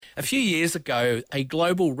A few years ago, a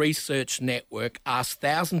global research network asked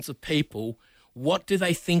thousands of people what do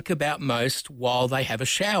they think about most while they have a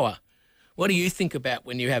shower. What do you think about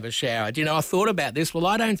when you have a shower? Do you know, I thought about this. Well,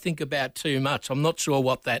 I don't think about too much. I'm not sure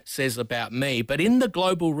what that says about me. But in the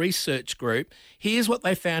global research group, here's what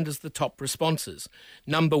they found as the top responses.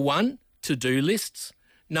 Number 1, to-do lists.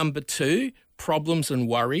 Number 2, problems and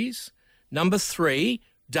worries. Number 3,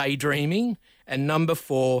 daydreaming. And number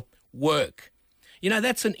 4, work. You know,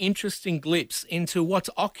 that's an interesting glimpse into what's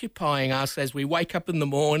occupying us as we wake up in the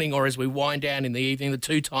morning or as we wind down in the evening, the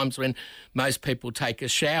 2 times when most people take a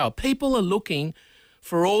shower. People are looking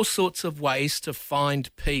for all sorts of ways to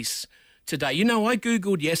find peace today. You know, I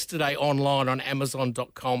Googled yesterday online on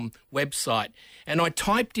Amazon.com website and I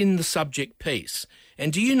typed in the subject peace.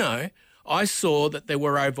 And do you know, I saw that there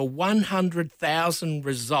were over 100,000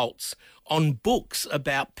 results on books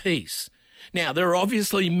about peace. Now, there are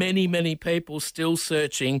obviously many, many people still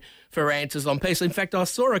searching for answers on peace. In fact, I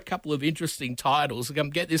saw a couple of interesting titles.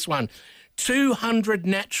 Get this one. 200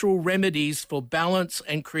 natural remedies for balance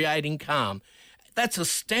and creating calm. That's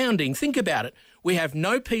astounding. Think about it. We have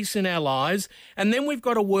no peace in our lives, and then we've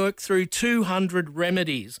got to work through 200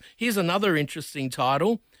 remedies. Here's another interesting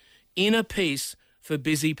title. Inner peace for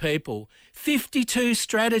busy people. 52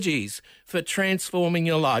 strategies for transforming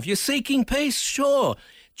your life. You're seeking peace? Sure.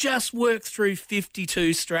 Just work through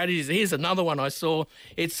 52 strategies. Here's another one I saw.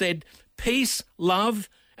 It said, peace, love,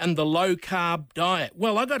 and the low-carb diet.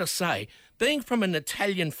 Well, I got to say, being from an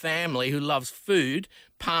Italian family who loves food,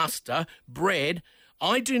 pasta, bread,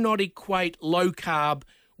 I do not equate low-carb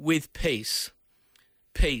with peace.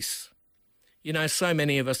 Peace. You know, so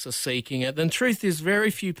many of us are seeking it. The truth is, very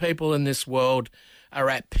few people in this world are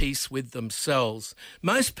at peace with themselves.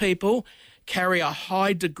 Most people carry a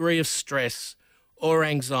high degree of stress or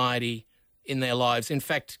anxiety in their lives. In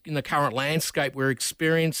fact, in the current landscape we're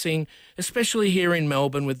experiencing, especially here in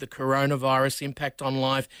Melbourne with the coronavirus impact on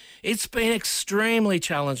life, it's been extremely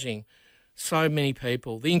challenging. So many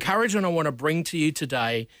people. The encouragement I want to bring to you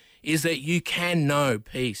today is that you can know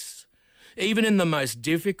peace. Even in the most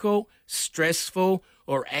difficult, stressful,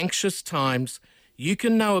 or anxious times, you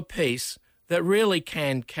can know a peace that really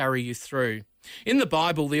can carry you through. In the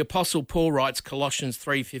Bible, the Apostle Paul writes, Colossians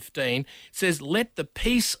 3:15, says, let the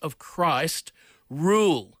peace of Christ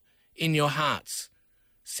rule in your hearts,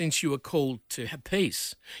 since you are called to have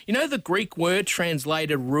peace. You know, the Greek word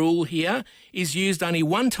translated rule here is used only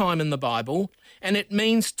one time in the Bible, and it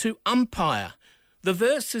means to umpire. The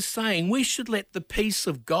verse is saying we should let the peace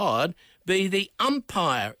of God be the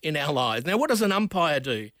umpire in our lives. Now, what does an umpire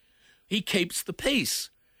do? He keeps the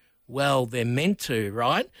peace. Well, they're meant to,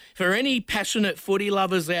 right? For any passionate footy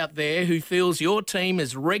lovers out there who feels your team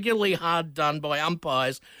is regularly hard done by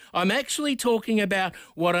umpires, I'm actually talking about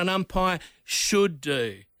what an umpire should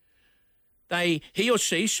do. He or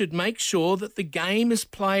she should make sure that the game is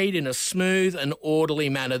played in a smooth and orderly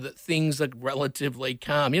manner, that things are relatively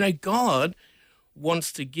calm. You know, God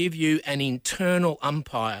wants to give you an internal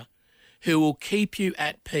umpire who will keep you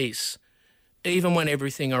at peace even when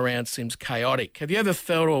everything around seems chaotic. Have you ever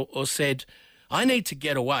felt or said, I need to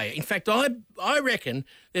get away? In fact, I reckon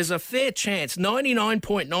there's a fair chance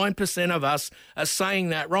 99.9% of us are saying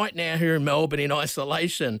that right now here in Melbourne in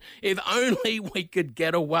isolation. If only we could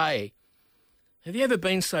get away. Have you ever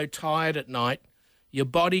been so tired at night, your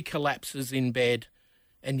body collapses in bed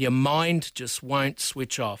and your mind just won't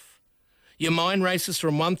switch off? Your mind races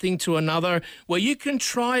from one thing to another. Well, you can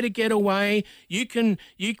try to get away. You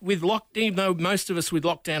with lockdown, even though most of us with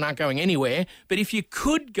lockdown aren't going anywhere, but if you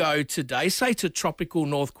could go today, say to tropical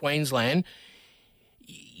North Queensland,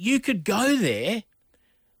 you could go there,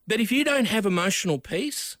 but if you don't have emotional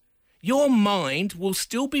peace, your mind will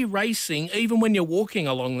still be racing even when you're walking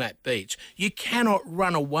along that beach. You cannot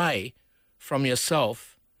run away from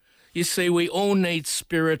yourself. You see, we all need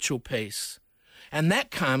spiritual peace. And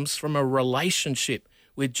that comes from a relationship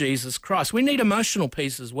with Jesus Christ. We need emotional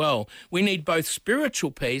peace as well. We need both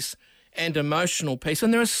spiritual peace and emotional peace.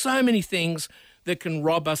 And there are so many things that can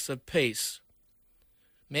rob us of peace.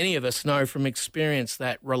 Many of us know from experience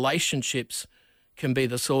that relationships can be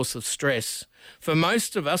the source of stress. For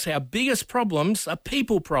most of us, our biggest problems are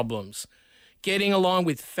people problems. Getting along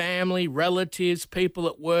with family, relatives, people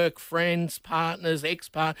at work, friends, partners,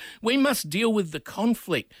 ex-partners. We must deal with the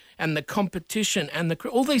conflict and the competition and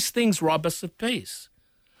all these things rob us of peace.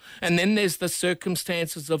 And then there's the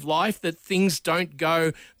circumstances of life that things don't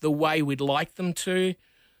go the way we'd like them to.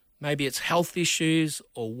 Maybe it's health issues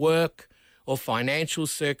or work or financial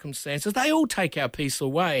circumstances. They all take our peace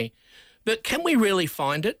away. But can we really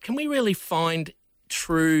find it? Can we really find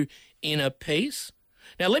true inner peace?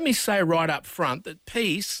 Now, let me say right up front that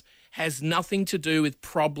peace has nothing to do with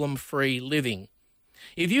problem-free living.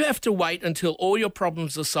 If you have to wait until all your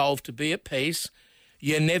problems are solved to be at peace,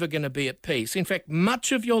 you're never going to be at peace. In fact,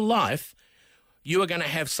 much of your life, you are going to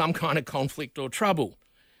have some kind of conflict or trouble.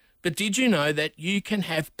 But did you know that you can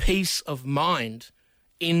have peace of mind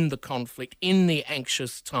in the conflict, in the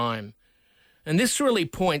anxious time? And this really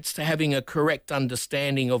points to having a correct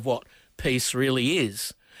understanding of what peace really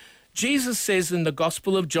is. Jesus says in the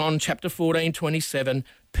Gospel of John, chapter 14:27,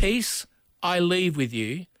 "Peace I leave with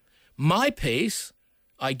you, my peace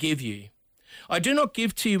I give you. I do not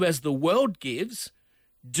give to you as the world gives.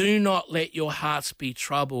 Do not let your hearts be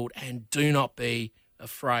troubled and do not be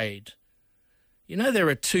afraid." You know, there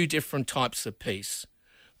are two different types of peace: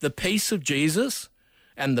 the peace of Jesus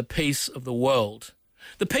and the peace of the world.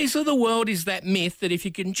 The peace of the world is that myth that if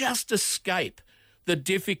you can just escape the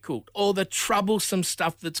difficult or the troublesome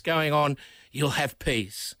stuff that's going on, you'll have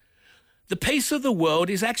peace. The peace of the world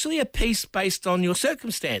is actually a peace based on your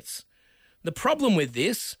circumstance. The problem with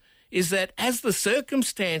this is that as the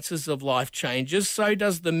circumstances of life changes, so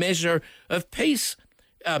does the measure of peace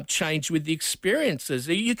change with the experiences.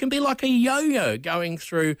 You can be like a yo-yo going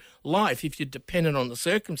through life if you're dependent on the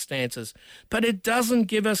circumstances, but it doesn't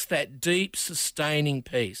give us that deep, sustaining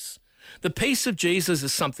peace. The peace of Jesus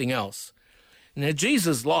is something else. Now,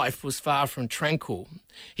 Jesus' life was far from tranquil.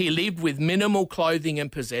 He lived with minimal clothing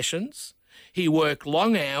and possessions. He worked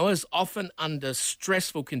long hours, often under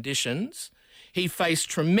stressful conditions. He faced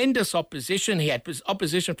tremendous opposition. He had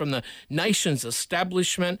opposition from the nation's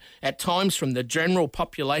establishment, at times from the general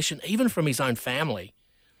population, even from his own family.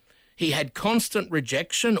 He had constant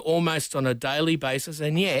rejection almost on a daily basis,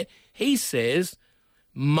 and yet he says,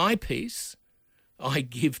 "My peace I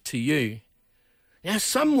give to you." Now,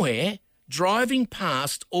 somewhere, driving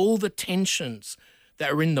past all the tensions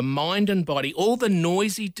that are in the mind and body, all the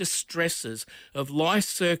noisy distresses of life's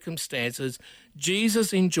circumstances,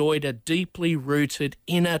 Jesus enjoyed a deeply rooted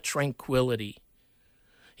inner tranquility.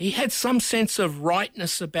 He had some sense of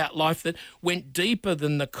rightness about life that went deeper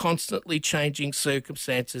than the constantly changing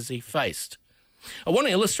circumstances he faced. I want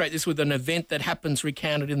to illustrate this with an event that happens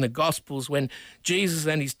recounted in the Gospels when Jesus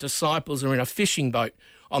and his disciples are in a fishing boat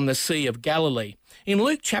on the Sea of Galilee. In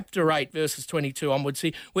Luke chapter 8, verses 22 onwards,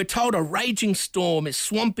 we're told a raging storm is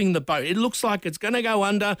swamping the boat. It looks like it's going to go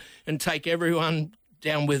under and take everyone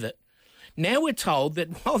down with it. Now we're told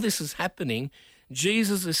that while this is happening,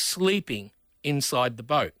 Jesus is sleeping inside the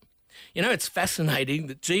boat. You know, it's fascinating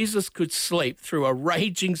that Jesus could sleep through a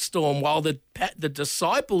raging storm while the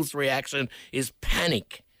disciples' reaction is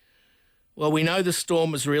panic. Well, we know the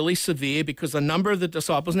storm was really severe because a number of the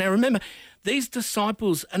disciples, now remember, these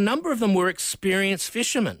disciples, a number of them were experienced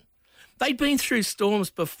fishermen. They'd been through storms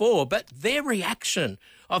before, but their reaction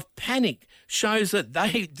of panic shows that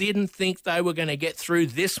they didn't think they were going to get through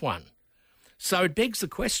this one. So it begs the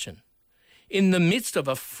question, in the midst of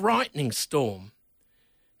a frightening storm,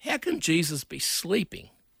 how can Jesus be sleeping?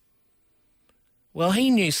 Well, he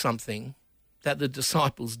knew something that the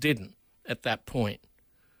disciples didn't at that point,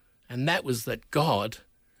 and that was that God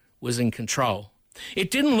was in control.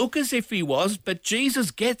 It didn't look as if he was, but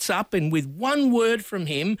Jesus gets up and with one word from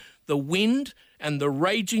him, the wind and the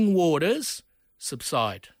raging waters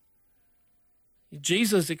subside.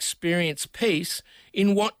 Jesus experienced peace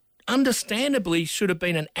in what understandably should have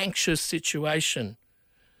been an anxious situation.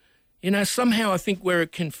 You know, somehow I think we're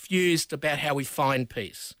confused about how we find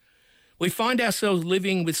peace. We find ourselves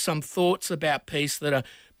living with some thoughts about peace that are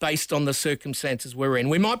based on the circumstances we're in.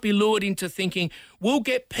 We might be lured into thinking we'll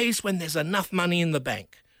get peace when there's enough money in the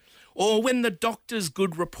bank, or when the doctor's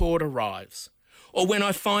good report arrives, or when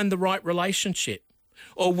I find the right relationship,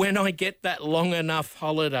 or when I get that long enough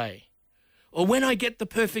holiday, or when I get the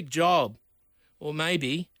perfect job, or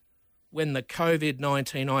maybe when the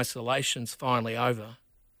COVID-19 isolation's finally over.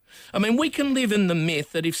 I mean, we can live in the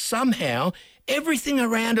myth that if somehow everything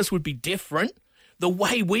around us would be different, the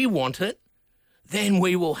way we want it, then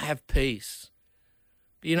we will have peace.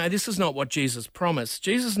 But you know, this is not what Jesus promised.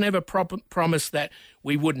 Jesus never promised that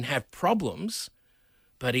we wouldn't have problems,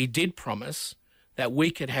 but he did promise that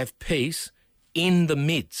we could have peace in the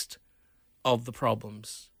midst of the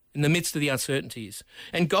problems, in the midst of the uncertainties.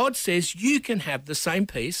 And God says you can have the same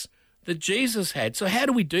peace that Jesus had. So how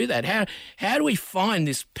do we do that? How do we find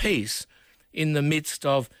this peace in the midst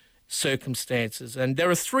of circumstances? And there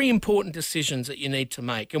are three important decisions that you need to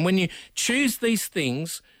make. And when you choose these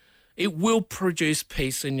things, it will produce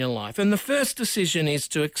peace in your life. And the first decision is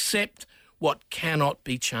to accept what cannot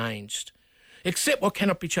be changed. Accept what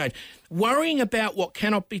cannot be changed. Worrying about what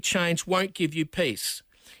cannot be changed won't give you peace.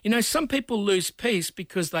 You know, some people lose peace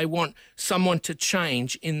because they want someone to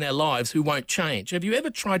change in their lives who won't change. Have you ever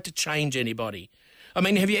tried to change anybody? I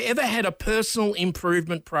mean, have you ever had a personal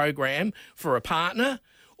improvement program for a partner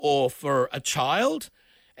or for a child?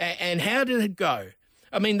 And how did it go?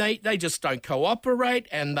 I mean, they just don't cooperate,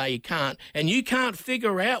 and they can't, and you can't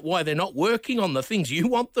figure out why they're not working on the things you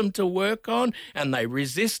want them to work on, and they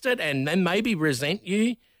resist it and then maybe resent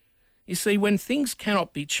you. You see, when things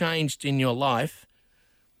cannot be changed in your life,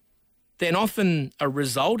 then often a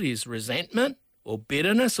result is resentment or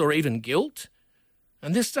bitterness or even guilt,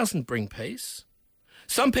 and this doesn't bring peace.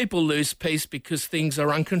 Some people lose peace because things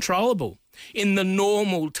are uncontrollable. In the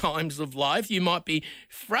normal times of life, you might be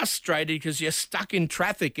frustrated because you're stuck in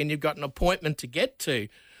traffic and you've got an appointment to get to.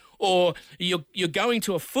 Or you're going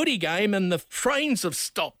to a footy game and the trains have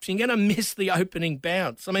stopped. You're going to miss the opening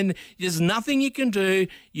bounce. I mean, there's nothing you can do.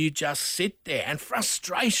 You just sit there and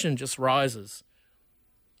frustration just rises.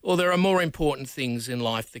 Or there are more important things in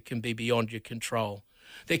life that can be beyond your control.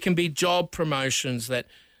 There can be job promotions that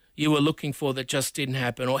you were looking for that just didn't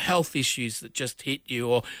happen, or health issues that just hit you,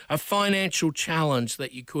 or a financial challenge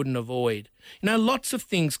that you couldn't avoid. You know, lots of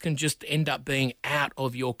things can just end up being out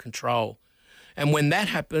of your control. And when that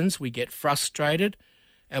happens, we get frustrated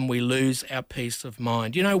and we lose our peace of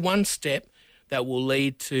mind. You know, one step that will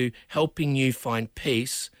lead to helping you find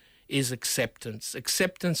peace is acceptance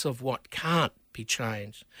of what can't be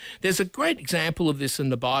changed. There's a great example of this in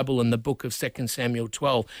the Bible in the book of 2 Samuel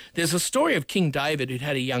 12. There's a story of King David who'd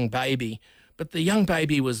had a young baby, but the young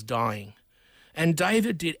baby was dying. And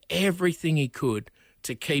David did everything he could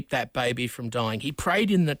to keep that baby from dying. He prayed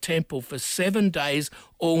in the temple for 7 days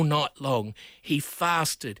all night long. He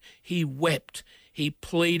fasted. He wept. He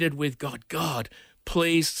pleaded with God, God,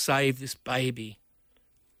 please save this baby.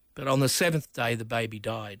 But on the 7th day, the baby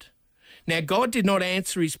died. Now, God did not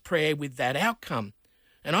answer his prayer with that outcome.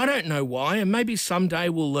 And I don't know why, and maybe someday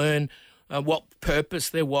we'll learn what purpose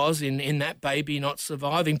there was in that baby not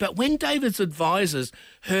surviving. But when David's advisors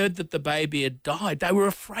heard that the baby had died, they were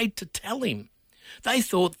afraid to tell him. They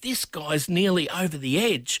thought, this guy's nearly over the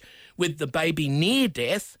edge with the baby near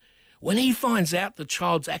death. When he finds out the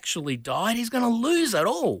child's actually died, he's going to lose it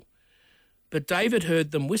all. But David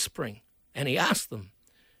heard them whispering, and he asked them,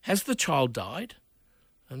 has the child died?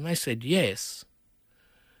 And they said, yes.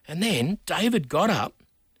 And then David got up,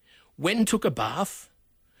 went and took a bath,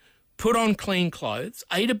 put on clean clothes,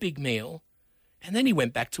 ate a big meal, and then he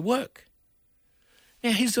went back to work.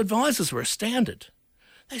 Now, his advisors were astounded.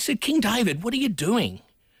 They said, King David, what are you doing?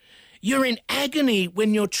 You're in agony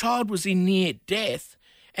when your child was in near death,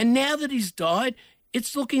 and now that he's died,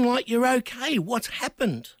 it's looking like you're okay. What's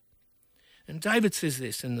happened? And David says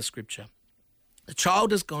this in the scripture, the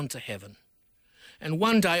child has gone to heaven. And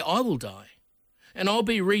one day I will die, and I'll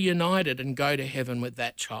be reunited and go to heaven with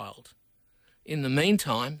that child. In the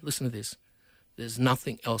meantime, listen to this, there's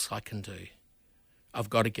nothing else I can do.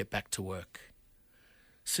 I've got to get back to work.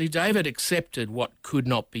 See, David accepted what could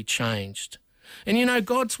not be changed. And you know,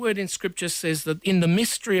 God's word in Scripture says that in the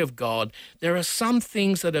mystery of God, there are some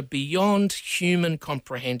things that are beyond human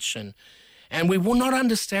comprehension, and we will not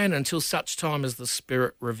understand until such time as the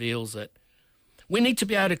Spirit reveals it. We need to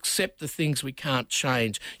be able to accept the things we can't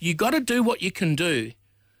change. You got to do what you can do,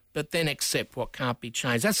 but then accept what can't be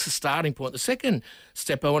changed. That's the starting point. The second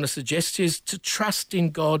step I want to suggest is to trust in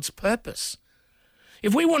God's purpose.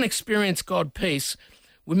 If we want to experience God's peace,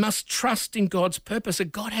 we must trust in God's purpose,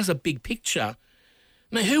 that God has a big picture.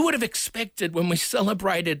 Now, who would have expected when we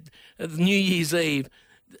celebrated New Year's Eve,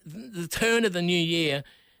 the turn of the new year,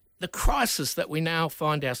 the crisis that we now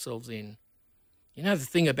find ourselves in? You know, the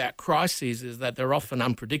thing about crises is that they're often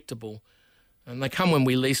unpredictable and they come when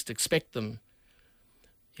we least expect them.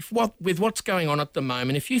 With what's going on at the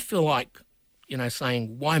moment, if you feel like, you know,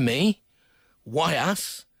 saying, why me? Why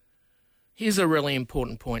us? Here's a really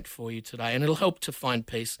important point for you today, and it'll help to find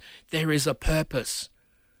peace. There is a purpose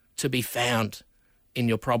to be found in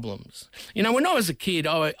your problems. You know, when I was a kid,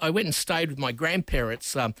 I went and stayed with my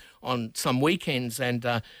grandparents on some weekends,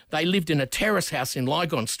 and they lived in a terrace house in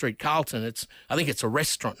Lygon Street, Carlton. I think it's a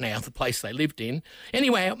restaurant now, the place they lived in.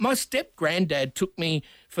 Anyway, my step-granddad took me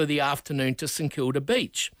for the afternoon to St Kilda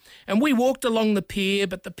Beach, and we walked along the pier,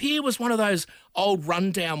 but the pier was one of those old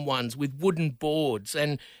rundown ones with wooden boards,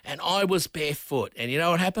 and I was barefoot, and you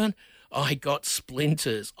know what happened? I got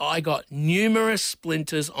splinters. I got numerous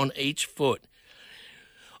splinters on each foot.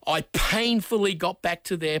 I painfully got back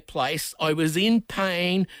to their place. I was in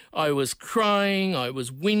pain. I was crying. I was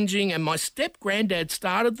whinging. And my step-granddad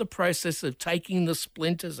started the process of taking the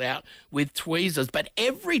splinters out with tweezers. But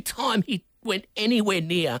every time he went anywhere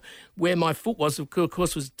near where my foot was, of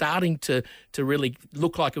course, was starting to really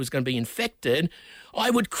look like it was going to be infected, I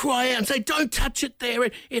would cry out and say, don't touch it there.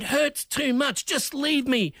 It hurts too much. Just leave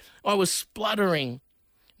me. I was spluttering.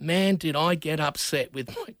 Man, did I get upset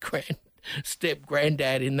with my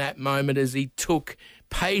step-granddad in that moment as he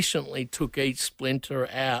patiently took each splinter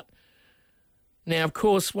out. Now, of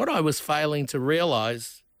course, what I was failing to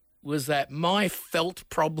realise was that my felt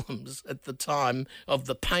problems at the time of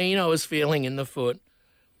the pain I was feeling in the foot,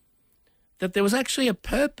 that there was actually a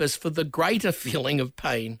purpose for the greater feeling of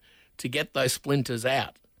pain to get those splinters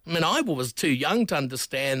out. I mean, I was too young to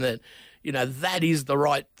understand that, that is the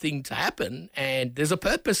right thing to happen, and there's a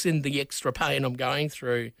purpose in the extra pain I'm going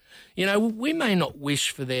through. We may not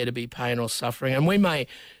wish for there to be pain or suffering, and we may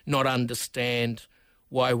not understand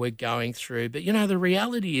why we're going through, but, the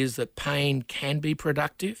reality is that pain can be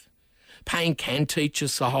productive. Pain can teach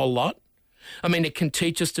us a whole lot. I mean, it can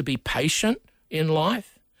teach us to be patient in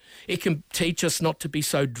life. It can teach us not to be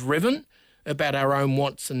so driven about our own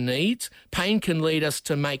wants and needs. Pain can lead us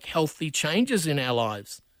to make healthy changes in our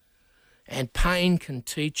lives. And pain can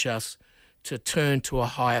teach us to turn to a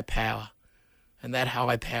higher power. And that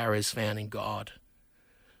higher power is found in God.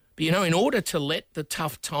 But, in order to let the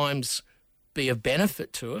tough times be of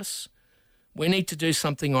benefit to us, we need to do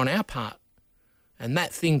something on our part. And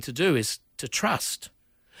that thing to do is to trust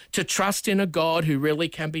in a God who really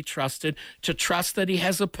can be trusted, to trust that he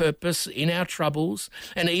has a purpose in our troubles,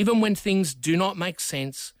 and even when things do not make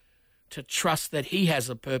sense, to trust that he has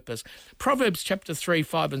a purpose. Proverbs chapter 3,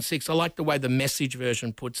 5 and 6, I like the way the Message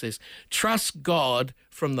version puts this. Trust God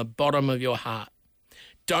from the bottom of your heart.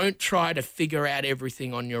 Don't try to figure out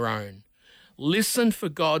everything on your own. Listen for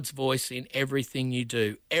God's voice in everything you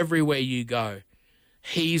do, everywhere you go.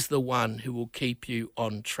 He's the one who will keep you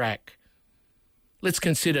on track. Let's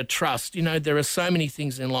consider trust. There are so many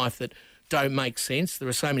things in life that don't make sense. There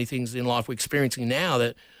are so many things in life we're experiencing now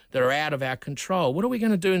that are out of our control. What are we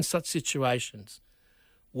going to do in such situations?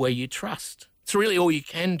 Where you trust. It's really all you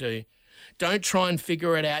can do. Don't try and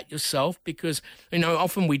figure it out yourself because,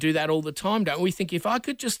 often we do that all the time, don't we? Think if I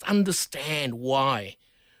could just understand why,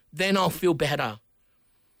 then I'll feel better.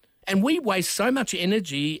 And we waste so much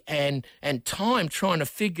energy and time trying to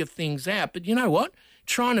figure things out. But you know what?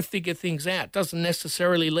 Trying to figure things out doesn't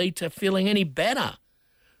necessarily lead to feeling any better.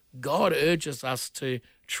 God urges us to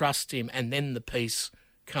trust him, and then the peace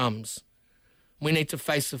comes. We need to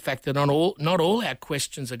face the fact that not all our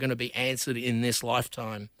questions are going to be answered in this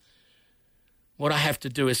lifetime. What I have to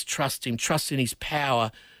do is trust him, trust in his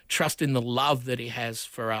power, trust in the love that he has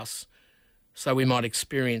for us, so we might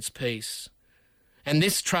experience peace. And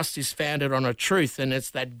this trust is founded on a truth, and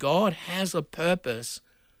it's that God has a purpose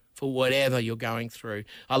for whatever you're going through.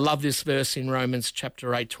 I love this verse in Romans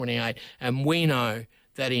chapter 8, 28. And we know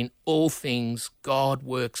that in all things God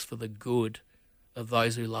works for the good of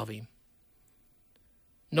those who love him.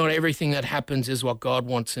 Not everything that happens is what God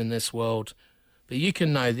wants in this world, but you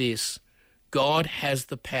can know this. God has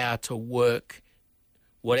the power to work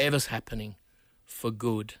whatever's happening for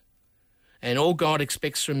good. And all God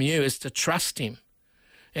expects from you is to trust him.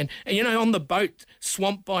 And on the boat,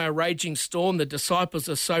 swamped by a raging storm, the disciples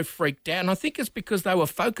are so freaked out. And I think it's because they were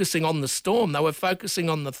focusing on the storm. They were focusing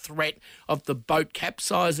on the threat of the boat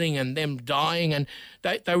capsizing and them dying. And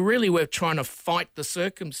they really were trying to fight the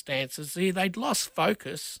circumstances. See, they'd lost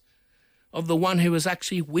focus of the one who was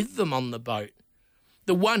actually with them on the boat,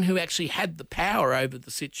 the one who actually had the power over the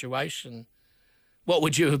situation. What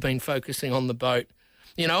would you have been focusing on the boat?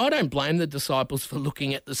 I don't blame the disciples for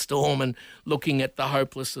looking at the storm and looking at the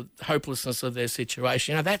hopelessness of their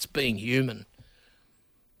situation. That's being human.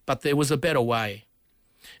 But there was a better way.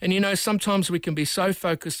 And sometimes we can be so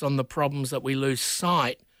focused on the problems that we lose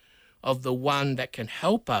sight of the one that can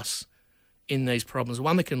help us in these problems, the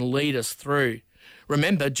one that can lead us through.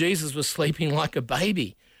 Remember, Jesus was sleeping like a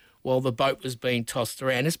baby while the boat was being tossed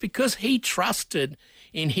around. It's because he trusted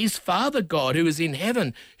in his Father God who is in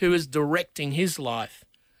heaven, who is directing his life.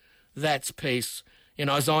 That's peace. In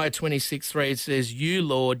Isaiah 26:3, it says, you,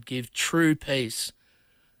 Lord, give true peace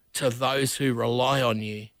to those who rely on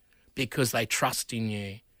you because they trust in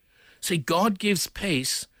you. See, God gives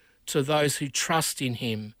peace to those who trust in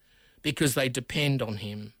him because they depend on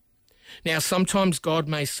him. Now, sometimes God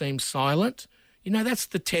may seem silent. That's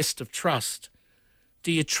the test of trust.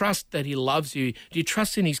 Do you trust that he loves you? Do you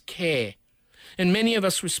trust in his care? And many of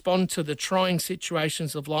us respond to the trying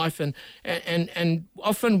situations of life, and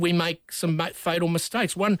often we make some fatal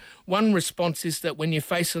mistakes. One response is that when you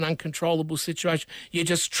face an uncontrollable situation, you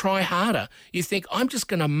just try harder. You think, I'm just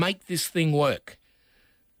going to make this thing work.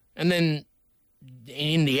 And then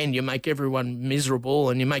in the end, you make everyone miserable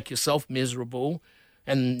and you make yourself miserable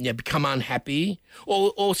and you become unhappy.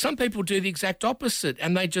 Or some people do the exact opposite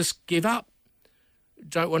and they just give up,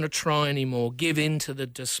 don't want to try anymore, give in to the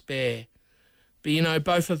despair. But,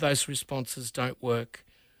 both of those responses don't work.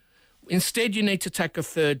 Instead, you need to take a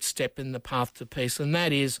third step in the path to peace, and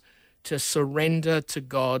that is to surrender to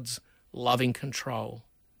God's loving control.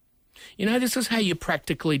 This is how you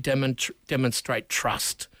practically demonstrate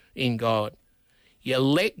trust in God. You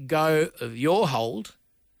let go of your hold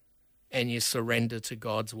and you surrender to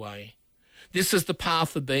God's way. This is the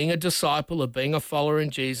path of being a disciple, of being a follower in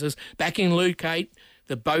Jesus. Back in Luke 8,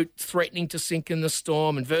 the boat threatening to sink in the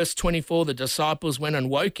storm. In verse 24, the disciples went and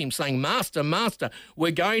woke him, saying, Master, Master,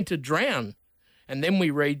 we're going to drown. And then we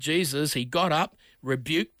read Jesus, he got up,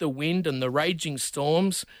 rebuked the wind and the raging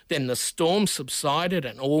storms. Then the storm subsided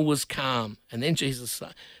and all was calm. And then Jesus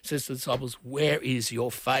says to the disciples, where is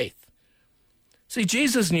your faith? See,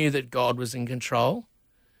 Jesus knew that God was in control,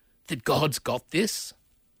 that God's got this.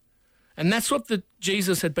 And that's what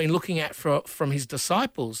Jesus had been looking at from his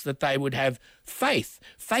disciples, that they would have faith.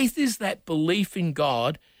 Faith is that belief in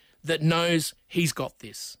God that knows he's got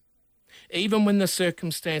this, even when the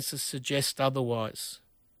circumstances suggest otherwise.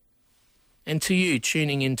 And to you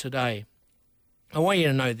tuning in today, I want you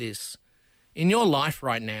to know this. In your life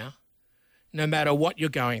right now, no matter what you're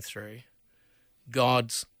going through,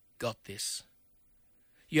 God's got this.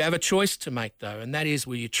 You have a choice to make, though, and that is,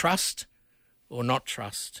 will you trust or not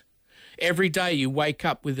trust? Every day you wake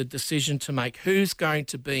up with a decision to make. Who's going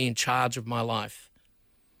to be in charge of my life?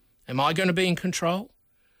 Am I going to be in control,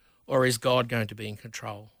 or is God going to be in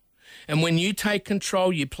control? And when you take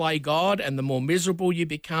control, you play God, and the more miserable you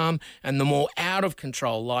become and the more out of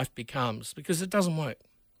control life becomes, because it doesn't work.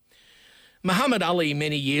 Muhammad Ali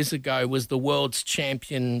many years ago was the world's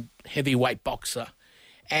champion heavyweight boxer.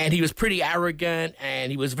 And he was pretty arrogant and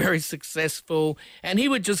he was very successful. And he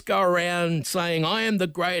would just go around saying, I am the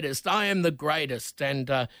greatest, I am the greatest.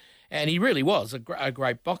 And he really was a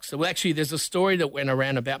great boxer. Well, actually, there's a story that went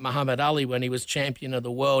around about Muhammad Ali when he was champion of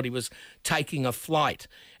the world. He was taking a flight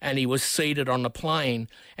and he was seated on a plane.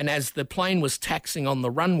 And as the plane was taxiing on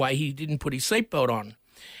the runway, he didn't put his seatbelt on.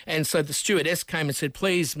 And so the stewardess came and said,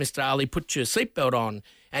 please, Mr. Ali, put your seatbelt on.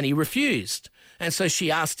 And he refused. And so she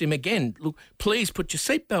asked him again, look, please put your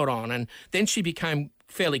seatbelt on. And then she became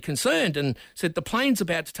fairly concerned and said, the plane's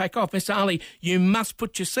about to take off. Mr. Ali, you must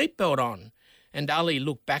put your seatbelt on. And Ali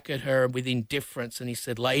looked back at her with indifference and he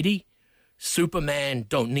said, lady, Superman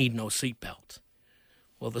don't need no seatbelt.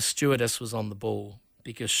 Well, the stewardess was on the ball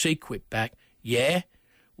because she quipped back, yeah,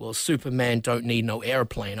 well, Superman don't need no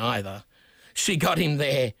airplane either. She got him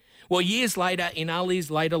there. Well, years later, in Ali's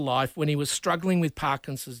later life, when he was struggling with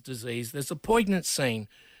Parkinson's disease, there's a poignant scene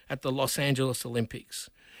at the Los Angeles Olympics.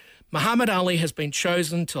 Muhammad Ali has been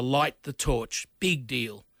chosen to light the torch, big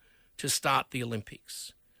deal, to start the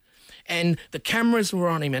Olympics. And the cameras were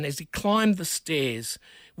on him, and as he climbed the stairs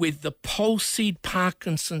with the palsied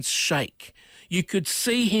Parkinson's shake, you could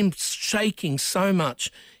see him shaking so much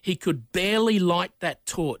he could barely light that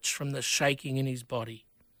torch from the shaking in his body.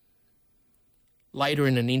 Later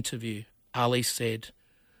in an interview, Ali said,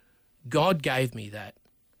 God gave me that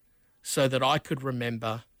so that I could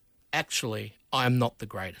remember, actually, I am not the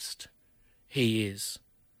greatest. He is.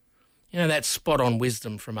 That's spot-on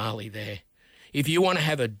wisdom from Ali there. If you want to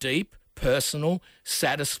have a deep, personal,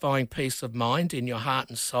 satisfying peace of mind in your heart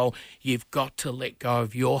and soul, you've got to let go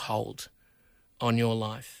of your hold on your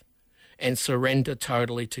life and surrender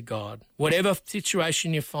totally to God. Whatever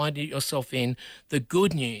situation you find yourself in, the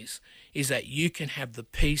good news is that you can have the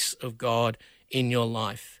peace of God in your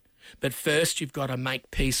life. But first, you've got to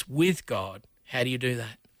make peace with God. How do you do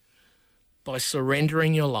that? By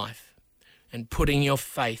surrendering your life and putting your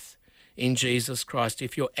faith in Jesus Christ.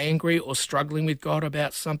 If you're angry or struggling with God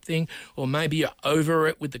about something, or maybe you're over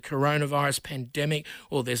it with the coronavirus pandemic,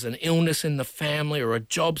 or there's an illness in the family, or a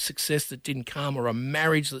job success that didn't come, or a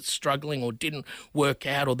marriage that's struggling or didn't work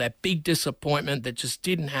out, or that big disappointment that just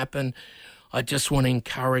didn't happen, I just want to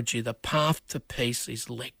encourage you. The path to peace is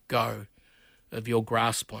let go of your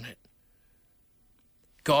grasp on it.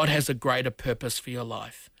 God has a greater purpose for your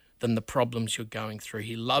life than the problems you're going through.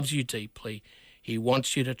 He loves you deeply. He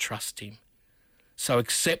wants you to trust him. So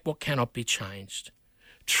accept what cannot be changed.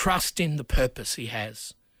 Trust in the purpose he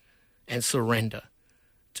has and surrender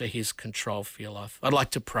to his control for your life. I'd like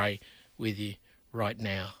to pray with you right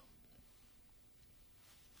now.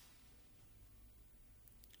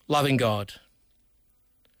 Loving God,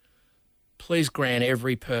 please grant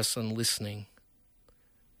every person listening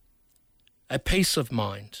a peace of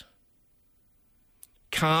mind.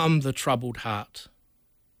 Calm the troubled heart.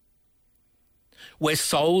 Where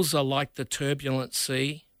souls are like the turbulent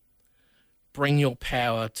sea, bring your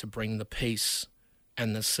power to bring the peace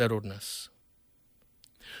and the settledness.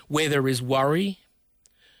 Where there is worry,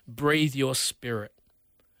 breathe your spirit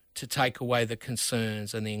to take away the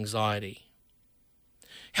concerns and the anxiety.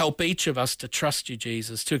 Help each of us to trust you,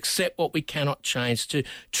 Jesus, to accept what we cannot change, to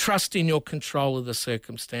trust in your control of the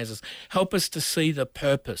circumstances. Help us to see the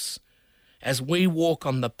purpose as we walk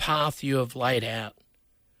on the path you have laid out,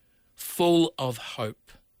 full of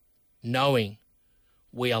hope, knowing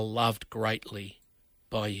we are loved greatly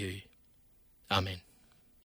by you. Amen.